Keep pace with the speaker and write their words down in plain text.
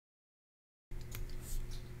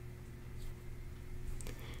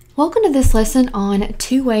Welcome to this lesson on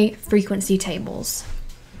two-way frequency tables.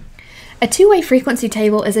 A two-way frequency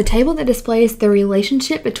table is a table that displays the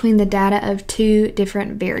relationship between the data of two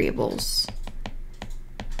different variables.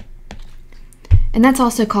 And that's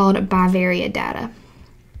also called bivariate data.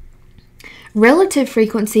 Relative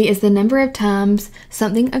frequency is the number of times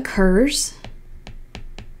something occurs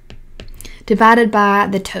divided by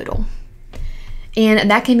the total.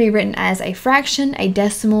 And that can be written as a fraction, a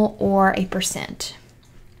decimal, or a percent.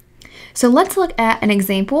 So let's look at an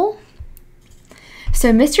example.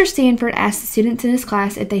 So Mr. Stanford asked the students in his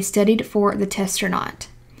class if they studied for the test or not.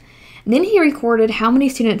 And then he recorded how many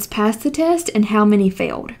students passed the test and how many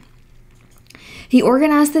failed. He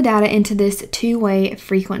organized the data into this two-way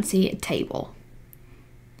frequency table.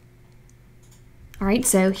 All right,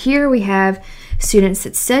 so here we have students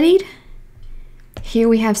that studied. Here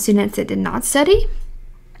we have students that did not study.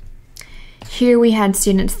 Here we had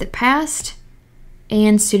students that passed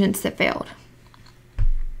and students that failed.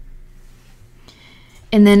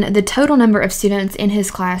 And then the total number of students in his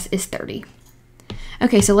class is 30.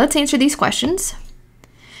 Okay, so let's answer these questions.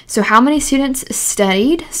 So how many students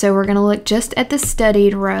studied? So we're going to look just at the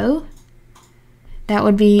studied row. That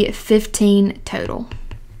would be 15 total.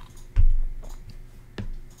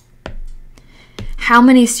 How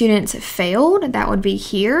many students failed? That would be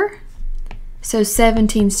here. So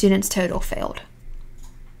 17 students total failed.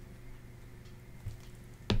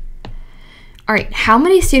 All right, how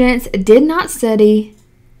many students did not study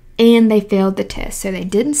and they failed the test? So they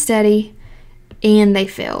didn't study and they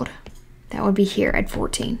failed. That would be here at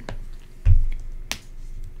 14.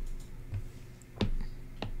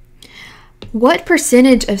 What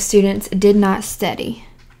percentage of students did not study?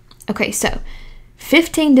 Okay, so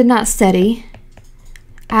 15 did not study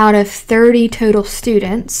out of 30 total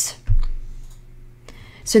students.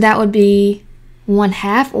 So that would be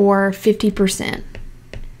 1/2 or 50%.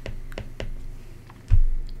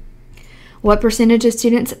 What percentage of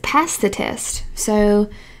students passed the test? So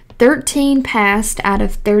 13 passed out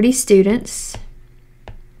of 30 students.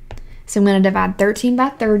 So I'm going to divide 13 by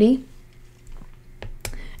 30.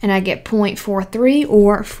 And I get 0.43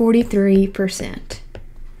 or 43%.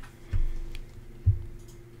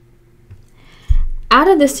 Out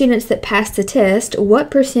of the students that passed the test, what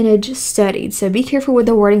percentage studied? So be careful with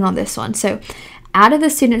the wording on this one. So out of the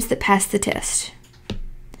students that passed the test,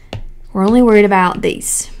 we're only worried about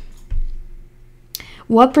these.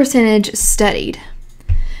 What percentage studied?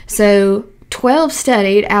 So 12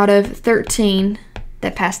 studied out of 13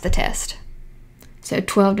 that passed the test. So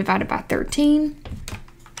 12 divided by 13.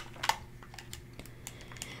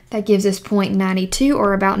 That gives us 0.92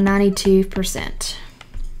 or about 92%.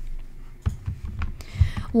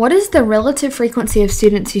 What is the relative frequency of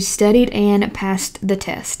students who studied and passed the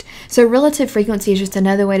test? So relative frequency is just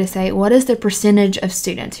another way to say what is the percentage of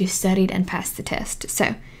students who studied and passed the test.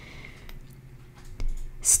 So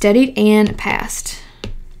studied and passed.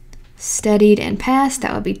 Studied and passed,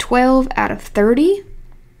 that would be 12 out of 30.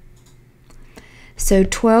 So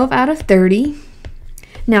 12 out of 30.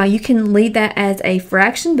 Now you can leave that as a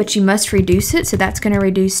fraction, but you must reduce it, so that's going to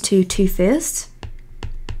reduce to 2/5.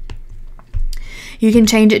 You can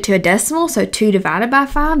change it to a decimal, so 2 divided by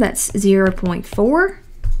 5, that's 0.4.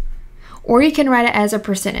 Or you can write it as a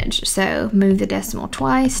percentage, so move the decimal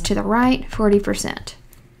twice to the right, 40%.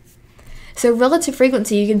 So relative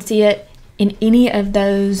frequency, you can see it in any of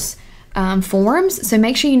those forms, so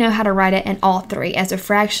make sure you know how to write it in all three, as a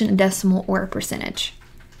fraction, a decimal, or a percentage.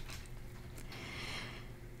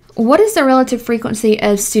 What is the relative frequency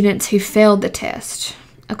of students who failed the test?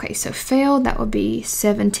 Okay, so failed, that would be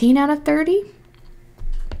 17 out of 30.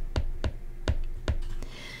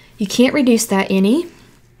 You can't reduce that any,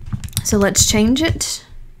 so let's change it.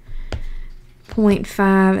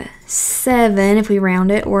 0.57 if we round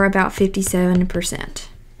it, or about 57%.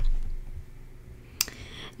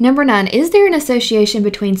 Number 9, is there an association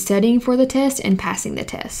between studying for the test and passing the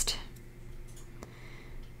test?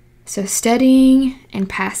 So studying and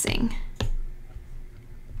passing.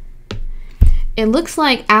 It looks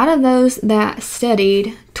like out of those that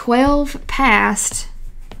studied, 12 passed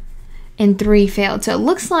and 3 failed. So it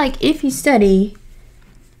looks like if you study,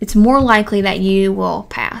 it's more likely that you will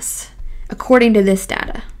pass, according to this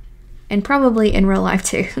data, and probably in real life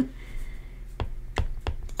too.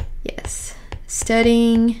 Yes,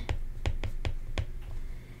 studying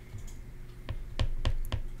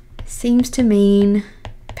seems to mean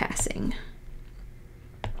passing.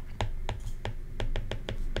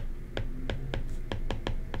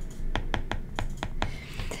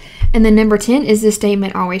 And then number 10, is this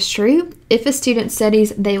statement always true? If a student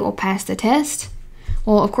studies, they will pass the test.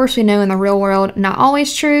 Well, of course we know in the real world, not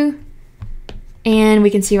always true. And we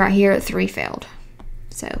can see right here 3 failed.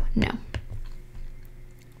 So no.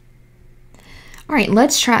 All right,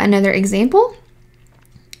 let's try another example.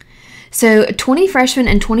 So 20 freshmen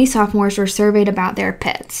and 20 sophomores were surveyed about their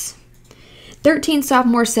pets. 13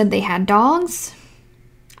 sophomores said they had dogs.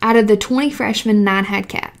 Out of the 20 freshmen, 9 had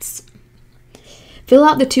cats. Fill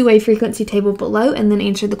out the two-way frequency table below and then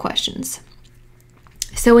answer the questions.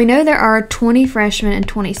 So we know there are 20 freshmen and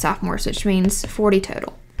 20 sophomores, which means 40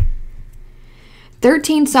 total.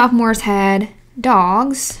 13 sophomores had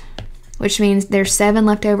dogs, which means there's 7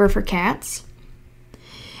 left over for cats.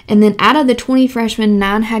 And then out of the 20 freshmen,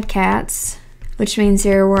 9 had cats, which means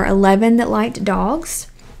there were 11 that liked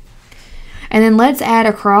dogs. And then let's add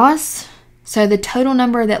across. So the total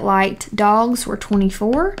number that liked dogs were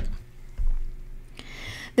 24.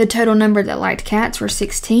 The total number that liked cats were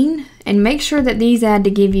 16. And make sure that these add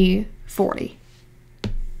to give you 40.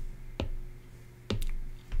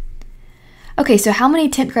 Okay, so how many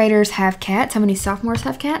 10th graders have cats? How many sophomores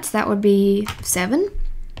have cats? That would be 7.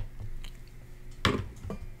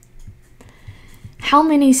 How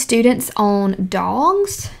many students own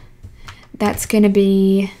dogs? That's going to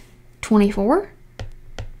be 24.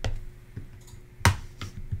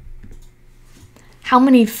 How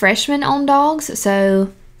many freshmen own dogs?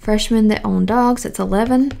 So freshmen that own dogs, that's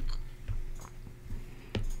 11.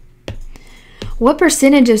 What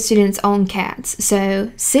percentage of students own cats?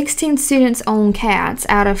 So 16 students own cats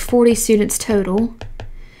out of 40 students total.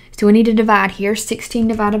 So we need to divide here, 16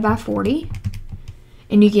 divided by 40.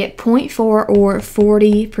 And you get 0.4 or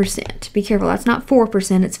 40%. Be careful, that's not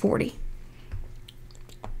 4%, it's 40.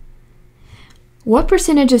 What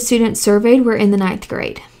percentage of students surveyed were in the 9th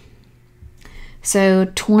grade?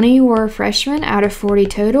 So 20 were freshmen out of 40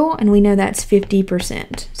 total, and we know that's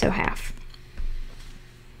 50%, so half.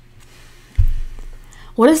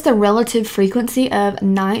 What is the relative frequency of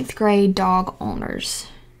 9th grade dog owners?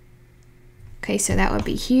 Okay, so that would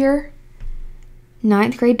be here.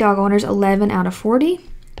 9th grade dog owners, 11 out of 40.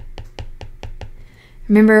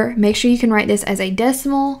 Remember, make sure you can write this as a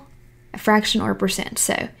decimal, a fraction, or a percent.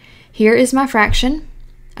 So here is my fraction.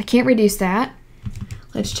 I can't reduce that.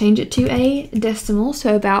 Let's change it to a decimal,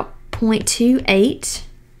 so about 0.28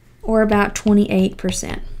 or about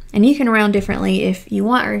 28%. And you can round differently if you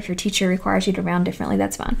want, or if your teacher requires you to round differently,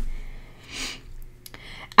 that's fine.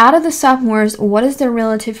 Out of the sophomores, what is the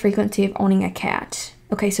relative frequency of owning a cat?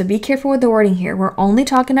 Okay, so be careful with the wording here. We're only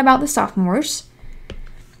talking about the sophomores.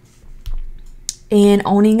 And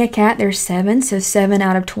owning a cat, there's 7, so 7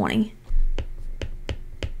 out of 20.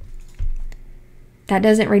 That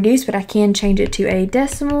doesn't reduce, but I can change it to a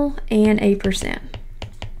decimal and a percent.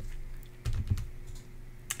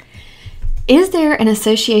 Is there an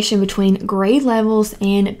association between grade levels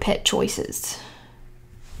and pet choices?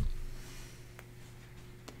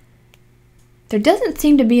 There doesn't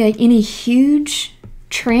seem to be any huge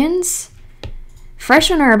trends.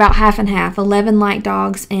 Freshmen are about half and half, 11 like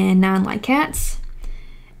dogs and 9 like cats.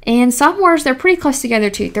 And sophomores, they're pretty close together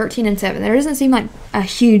too, 13 and 7. There doesn't seem like a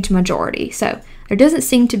huge majority, so there doesn't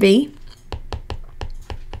seem to be.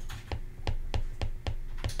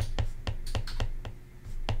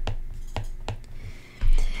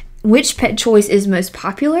 Which pet choice is most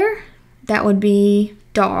popular? That would be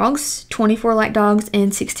dogs, 24 like dogs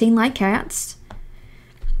and 16 like cats.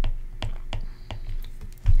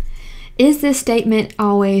 Is this statement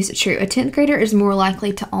always true? A 10th grader is more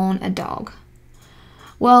likely to own a dog.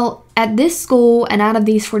 Well, at this school and out of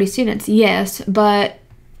these 40 students, yes, but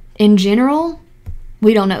in general,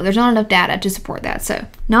 we don't know. There's not enough data to support that, so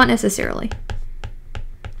not necessarily.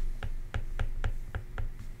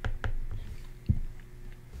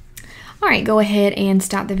 All right, go ahead and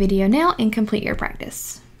stop the video now and complete your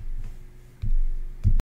practice.